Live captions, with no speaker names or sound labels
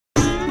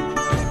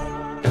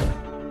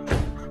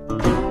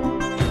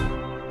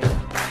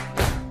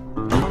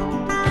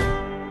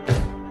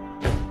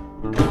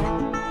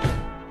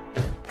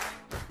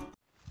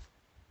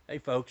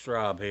folks,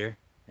 Rob here,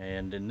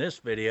 and in this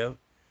video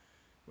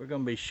we're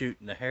going to be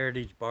shooting the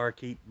Heritage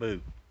Barkeep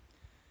boot.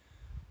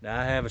 Now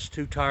I have us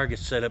two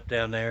targets set up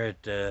down there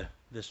at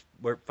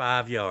we're at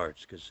 5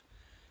 yards, because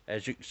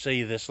as you can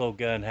see this little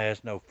gun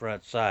has no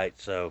front sight,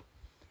 so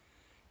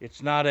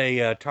it's not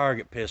a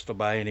target pistol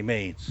by any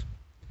means.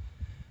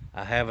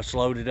 I have us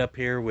loaded up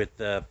here with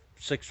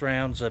 6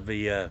 rounds of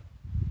the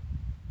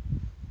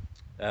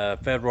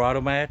Federal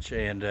Auto Match,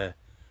 and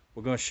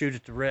we're going to shoot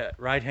at the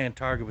right hand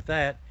target with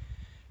that.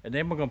 And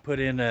then we're going to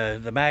put in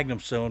the Magnum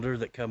cylinder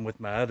that come with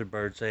my other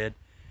bird's head,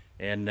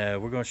 and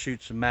we're going to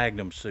shoot some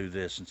Magnums through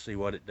this and see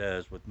what it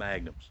does with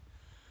Magnums.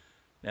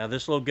 Now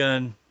this little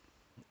gun,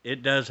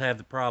 it does have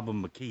the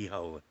problem of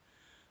keyholing.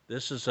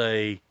 This is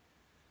a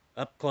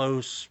up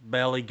close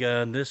belly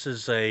gun. This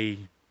is a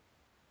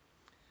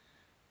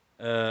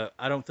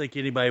I don't think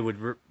anybody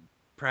would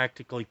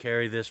practically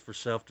carry this for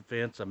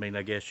self-defense. I mean,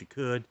 I guess you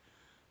could,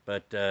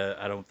 but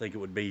I don't think it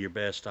would be your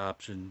best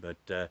option.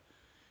 But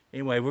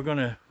anyway, we're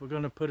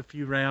gonna put a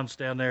few rounds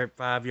down there at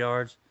 5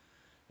 yards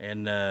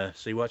and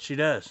see what she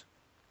does.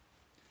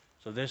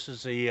 So this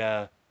is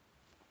the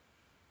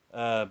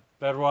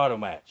Federal Auto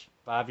Match,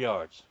 5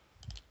 yards.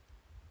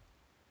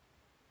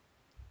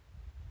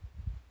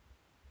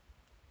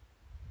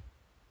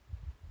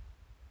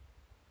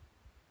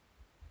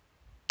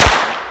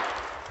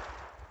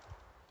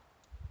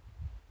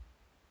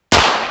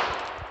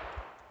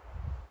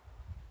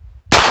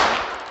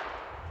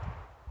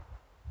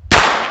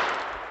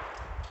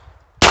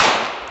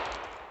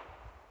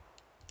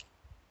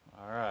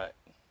 Alright,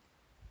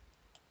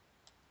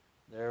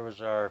 there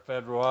was our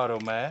Federal Auto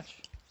Match.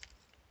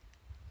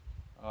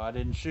 Oh, I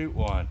didn't shoot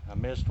one. I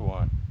missed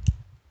one.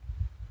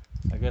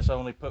 I guess I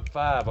only put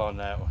 5 on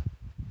that one.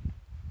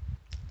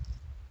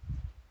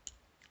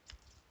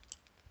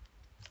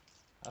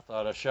 I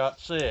thought I shot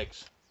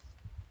 6.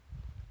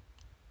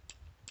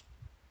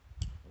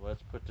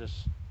 Let's put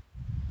this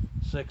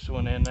 6th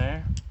one in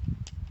there.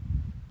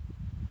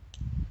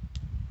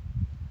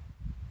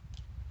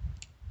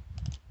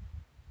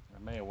 I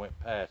may have went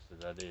past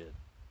it. I did.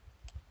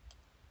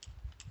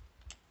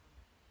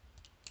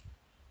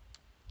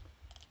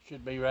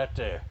 Should be right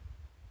there.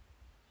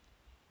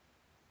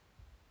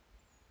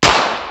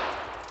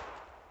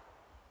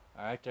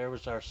 Alright, there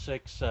was our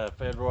 6th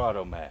Federal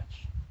Auto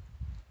Match.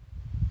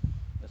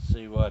 Let's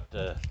see what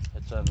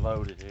it's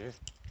unloaded here.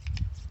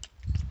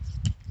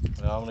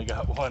 I only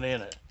got one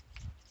in it.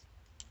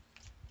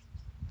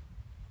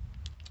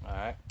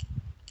 Alright,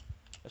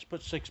 let's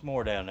put 6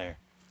 more down there.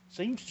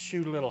 Seems to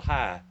shoot a little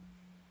high.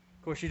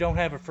 Of course, you don't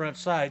have a front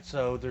sight,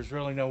 so there's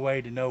really no way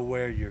to know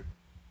where you're.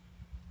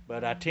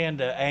 But I tend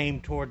to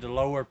aim toward the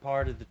lower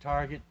part of the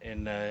target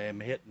and am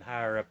hitting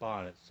higher up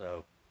on it.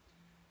 So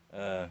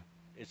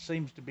it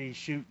seems to be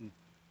shooting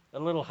a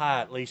little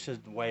high, at least is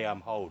the way I'm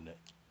holding it.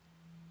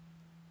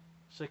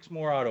 6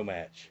 more auto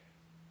match.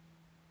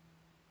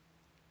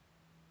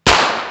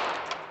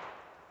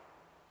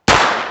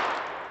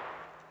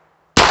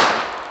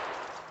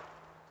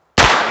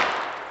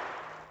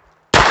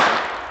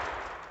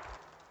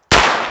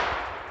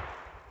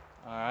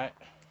 Alright,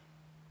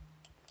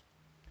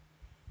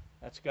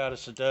 that's got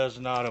us a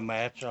dozen auto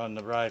match on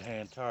the right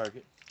hand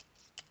target.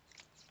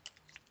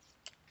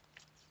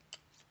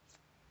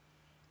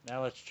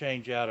 Now let's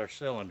change out our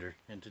cylinder,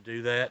 and to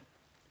do that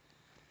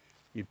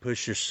you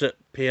push your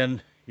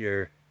pin,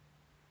 your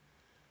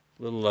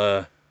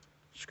little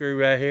screw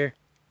right here,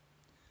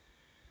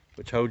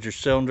 which holds your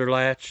cylinder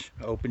latch.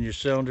 Open your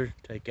cylinder,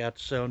 take out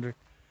the cylinder,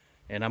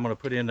 and I'm going to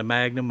put in the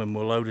Magnum, and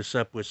we'll load us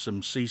up with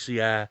some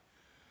CCI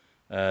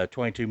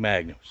 22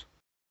 Magnums.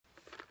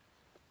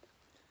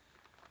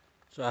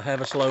 So I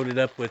have us loaded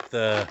up with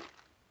the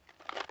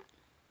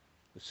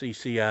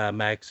CCI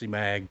Maxi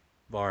Mag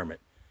varmint.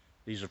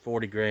 These are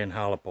 40 grain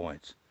hollow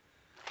points.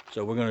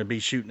 So we're going to be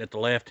shooting at the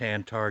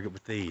left-hand target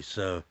with these.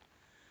 So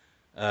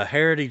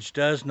Heritage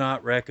does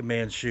not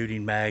recommend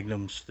shooting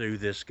Magnums through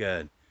this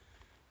gun,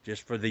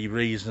 just for the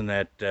reason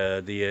that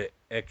the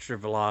extra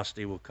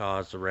velocity will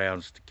cause the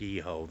rounds to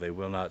keyhole. They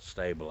will not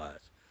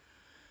stabilize.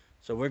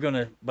 So we're going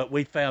to, but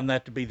we found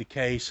that to be the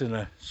case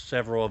in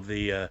several of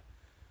the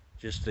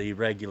just the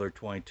regular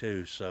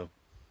 22. So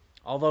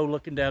although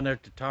looking down there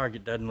at the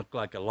target doesn't look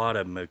like a lot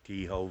of them are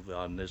keyhole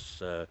on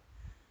this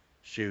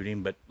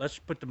shooting, but let's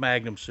put the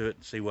Magnum to it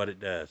and see what it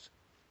does.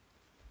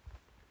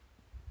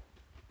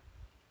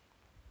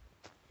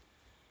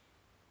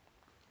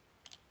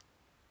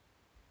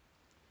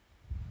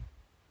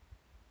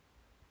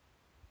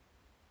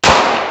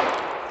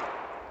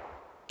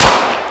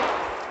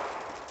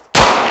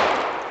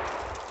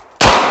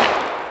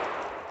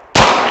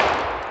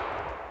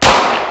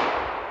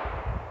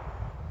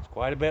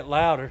 Quite a bit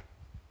louder,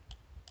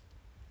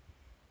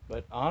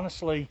 but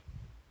honestly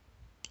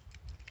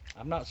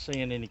I'm not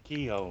seeing any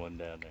keyholing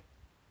down there.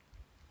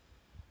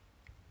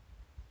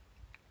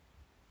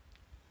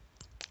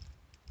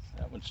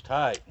 That one's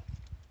tight.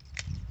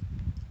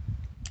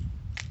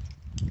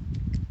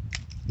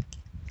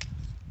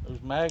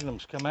 Those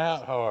Magnums come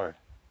out hard.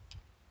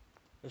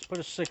 Let's put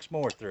a 6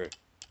 more through.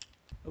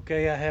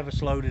 Okay, I have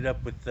us loaded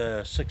up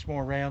with 6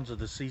 more rounds of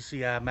the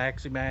CCI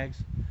Maxi mags,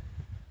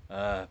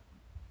 uh,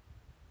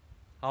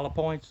 hollow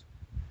points,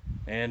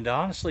 and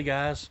honestly,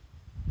 guys,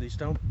 these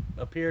don't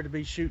appear to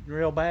be shooting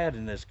real bad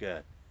in this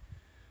gun.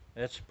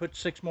 Let's put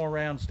 6 more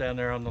rounds down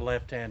there on the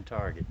left-hand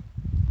target.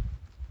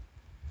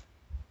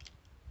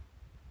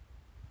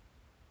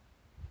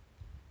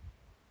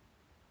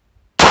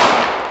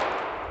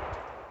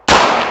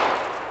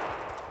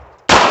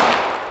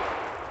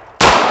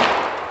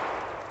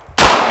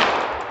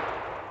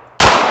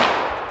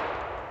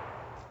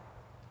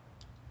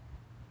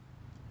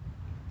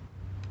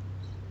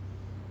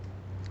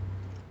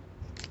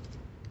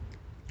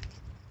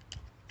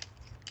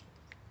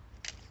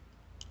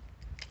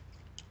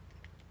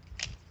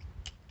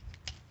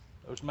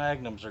 Those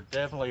magnums are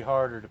definitely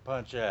harder to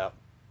punch out.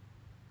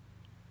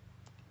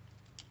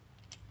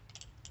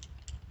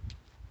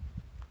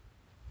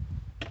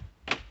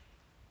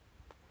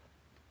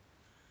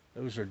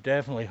 Those are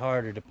definitely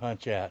harder to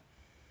punch out.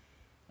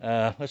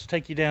 Let's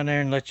take you down there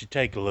and let you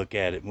take a look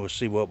at it, and we'll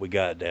see what we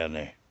got down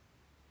there.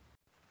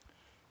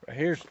 Right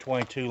here's a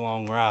 22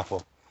 long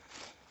rifle.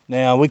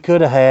 Now, we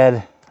could have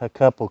had a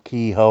couple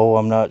keyhole,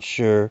 I'm not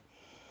sure.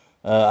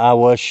 I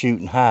was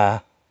shooting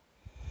high,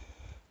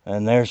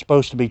 and there's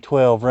supposed to be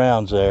 12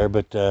 rounds there,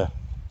 but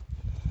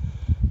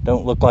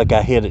don't look like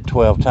I hit it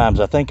 12 times.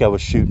 I think I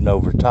was shooting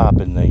over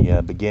top in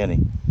the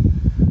beginning.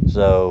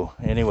 So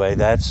anyway,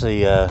 that's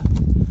the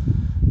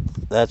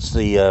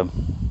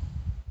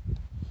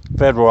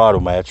Federal Auto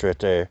Match right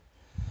there.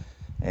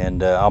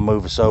 And I'll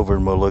move us over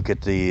and we'll look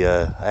at the,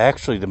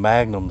 actually the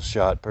Magnum's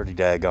shot pretty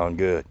daggone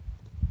good.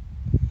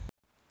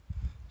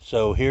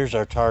 So here's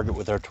our target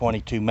with our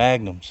 22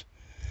 Magnums.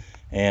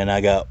 And I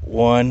got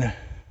 1,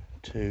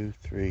 2,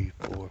 3,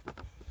 4,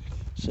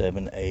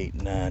 7, 8,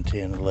 9,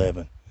 10,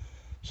 11.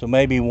 So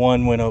maybe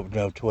one went over,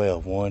 no,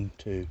 12. 1,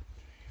 2.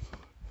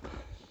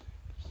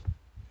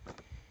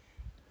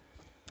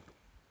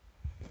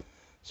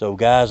 So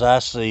guys, I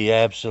see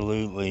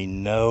absolutely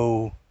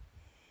no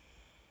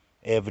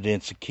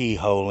evidence of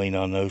keyholing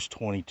on those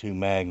 22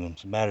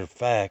 Magnums. Matter of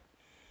fact,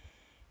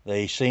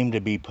 they seem to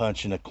be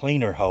punching a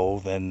cleaner hole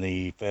than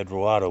the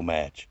Federal Auto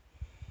Match.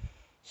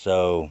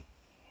 So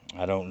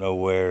I don't know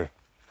where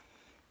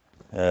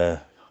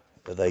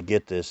they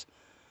get this.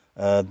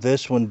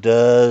 This one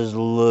does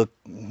look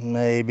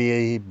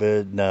maybe,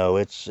 but no,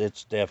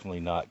 it's definitely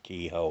not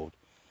keyholed.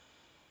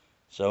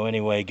 So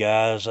anyway,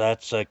 guys,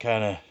 that's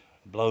kind of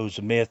blows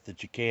the myth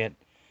that you can't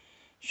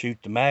shoot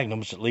the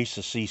Magnums, at least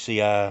the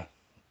CCI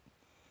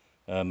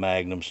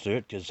Magnums to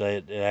it, because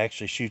it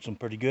actually shoots them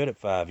pretty good at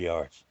 5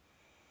 yards.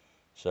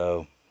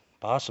 So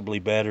possibly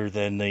better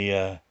than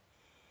the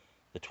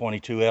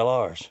 22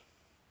 LRs.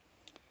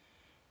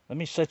 Let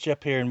me set you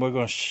up here, and we're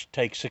going to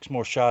take 6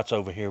 more shots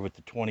over here with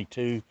the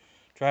 22.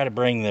 Try to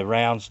bring the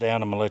rounds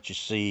down. I'm going to let you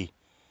see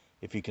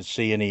if you can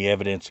see any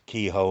evidence of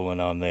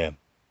keyholing on them.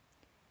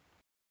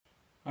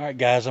 All right,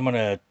 guys, I'm going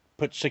to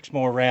put 6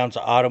 more rounds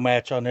of auto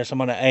match on this. I'm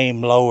going to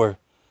aim lower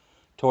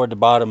toward the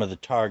bottom of the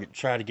target and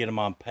try to get them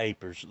on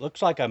papers. It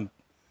looks like I'm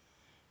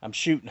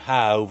shooting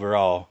high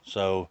overall,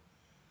 so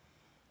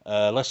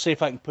let's see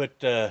if I can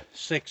put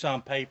 6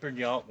 on paper and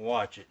y'all can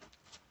watch it.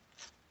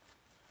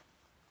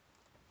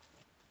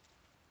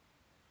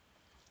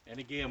 And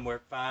again, we're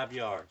at 5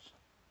 yards.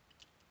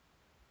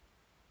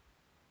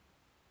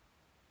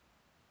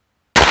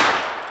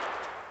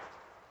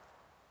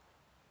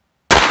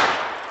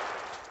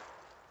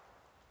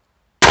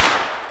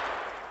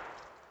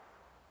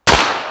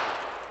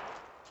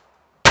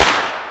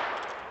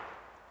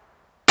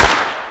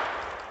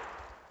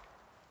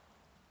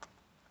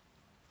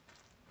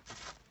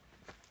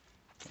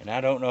 And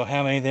I don't know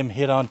how many of them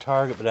hit on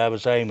target, but I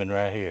was aiming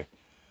right here.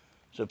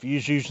 So if you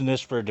was using this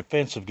for a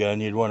defensive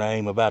gun, you'd want to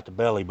aim about the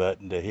belly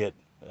button to hit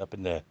up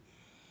in the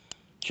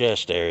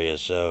chest area.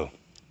 So,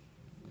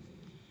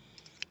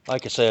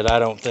 like I said, I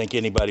don't think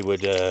anybody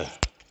would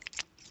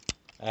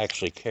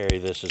actually carry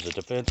this as a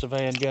defensive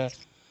handgun.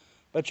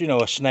 But, you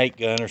know, a snake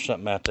gun or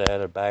something like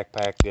that, a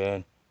backpack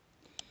gun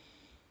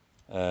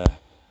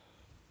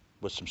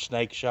with some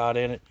snake shot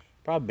in it,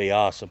 probably be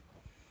awesome.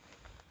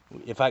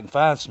 If I can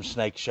find some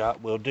snake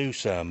shot, we'll do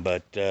some.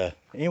 But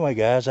anyway,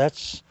 guys,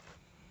 that's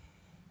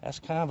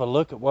kind of a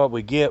look at what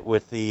we get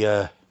with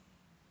the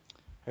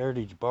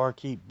Heritage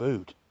Barkeep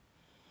boot.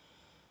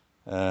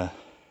 Let's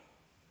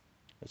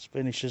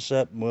finish this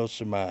up and we'll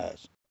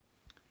surmise.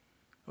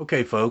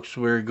 Okay, folks,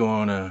 we're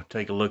going to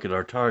take a look at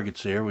our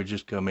targets here. We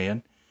just come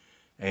in,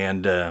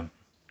 and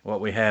what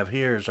we have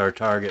here is our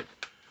target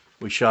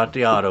we shot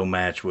the auto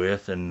match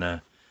with,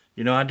 and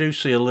you know, I do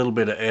see a little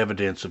bit of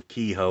evidence of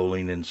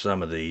keyholing in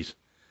some of these,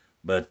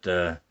 but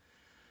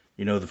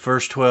you know, the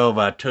first 12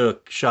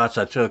 shots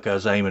I took, I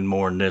was aiming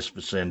more in this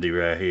vicinity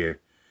right here,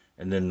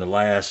 and then the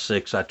last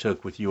 6 I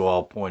took with you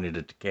all pointed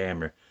at the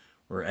camera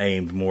were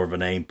aimed more of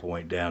an aim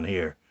point down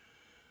here.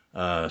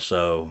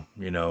 So,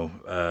 you know,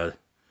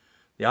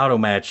 the auto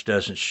match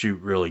doesn't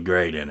shoot really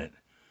great in it.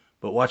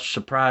 But what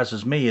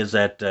surprises me is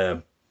that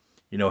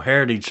You know,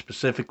 Heritage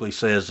specifically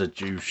says that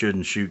you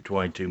shouldn't shoot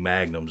 22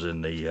 magnums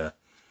in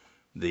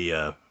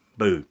the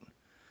boot.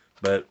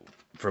 But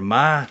from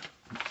my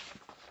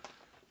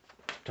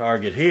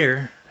target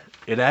here,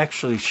 it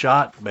actually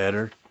shot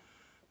better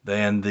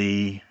than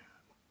the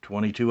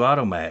 22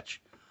 auto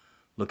match.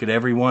 Look at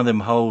every one of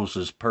them holes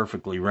is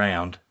perfectly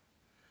round.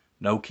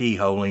 No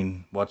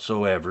keyholing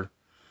whatsoever.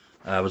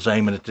 I was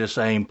aiming at this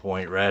aim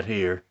point right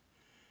here,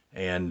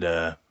 and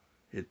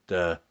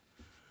it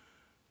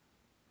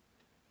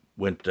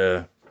went.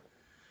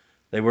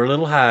 They were a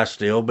little high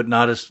still, but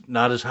not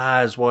as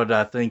high as what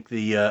I think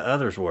the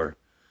others were.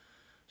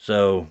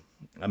 So,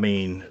 I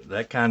mean,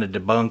 that kind of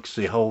debunks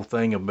the whole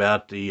thing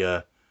about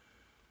the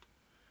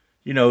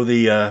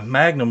the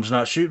Magnum's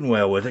not shooting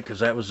well with it, because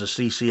that was the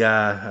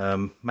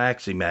CCI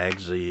Maxi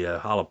mags, the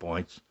hollow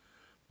points.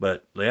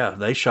 But yeah,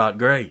 they shot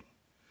great.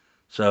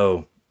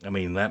 So, I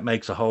mean, that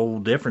makes a whole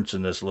difference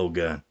in this little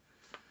gun.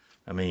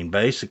 I mean,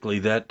 basically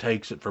that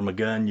takes it from a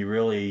gun you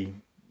really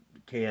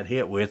can't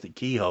hit with at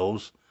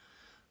keyholes.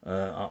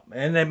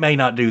 And it may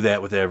not do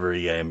that with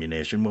every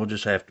ammunition. We'll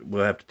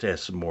have to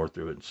test some more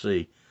through it and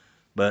see.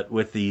 But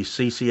with the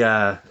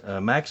CCI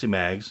Maxi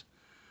mags,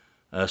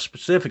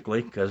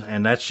 specifically,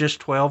 and that's just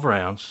 12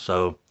 rounds.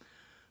 So,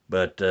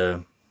 but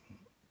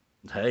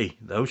hey,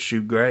 those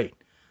shoot great.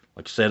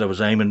 Like I said, I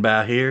was aiming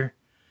about here.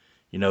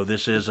 You know,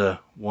 this is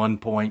a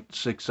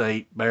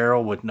 1.68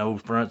 barrel with no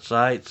front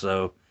sight,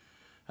 so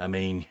I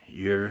mean,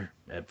 you're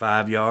at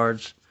 5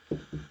 yards,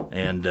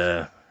 and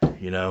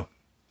you know,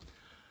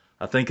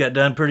 I think that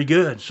done pretty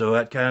good. So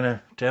that kind of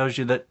tells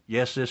you that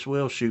yes, this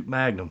will shoot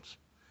magnums,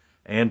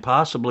 and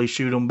possibly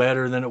shoot them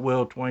better than it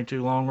will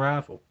 22 long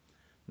rifle.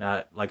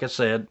 Now, like I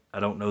said,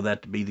 I don't know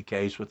that to be the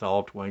case with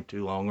all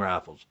 22 long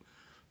rifles.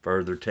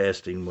 Further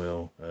testing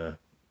will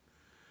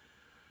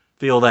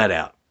feel that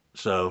out.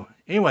 So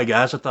anyway,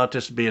 guys, I thought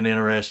this would be an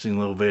interesting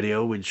little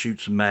video. We'd shoot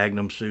some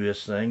magnums through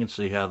this thing and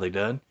see how they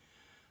done.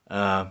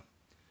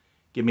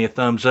 Give me a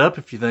thumbs up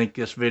if you think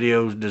this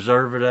video is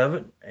deserving of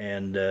it,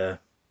 and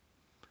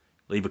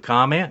leave a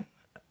comment.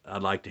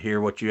 I'd like to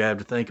hear what you have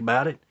to think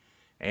about it.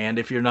 And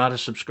if you're not a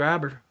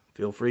subscriber,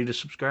 feel free to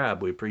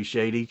subscribe. We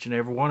appreciate each and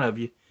every one of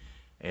you.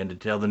 And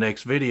until the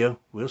next video,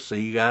 we'll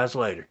see you guys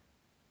later.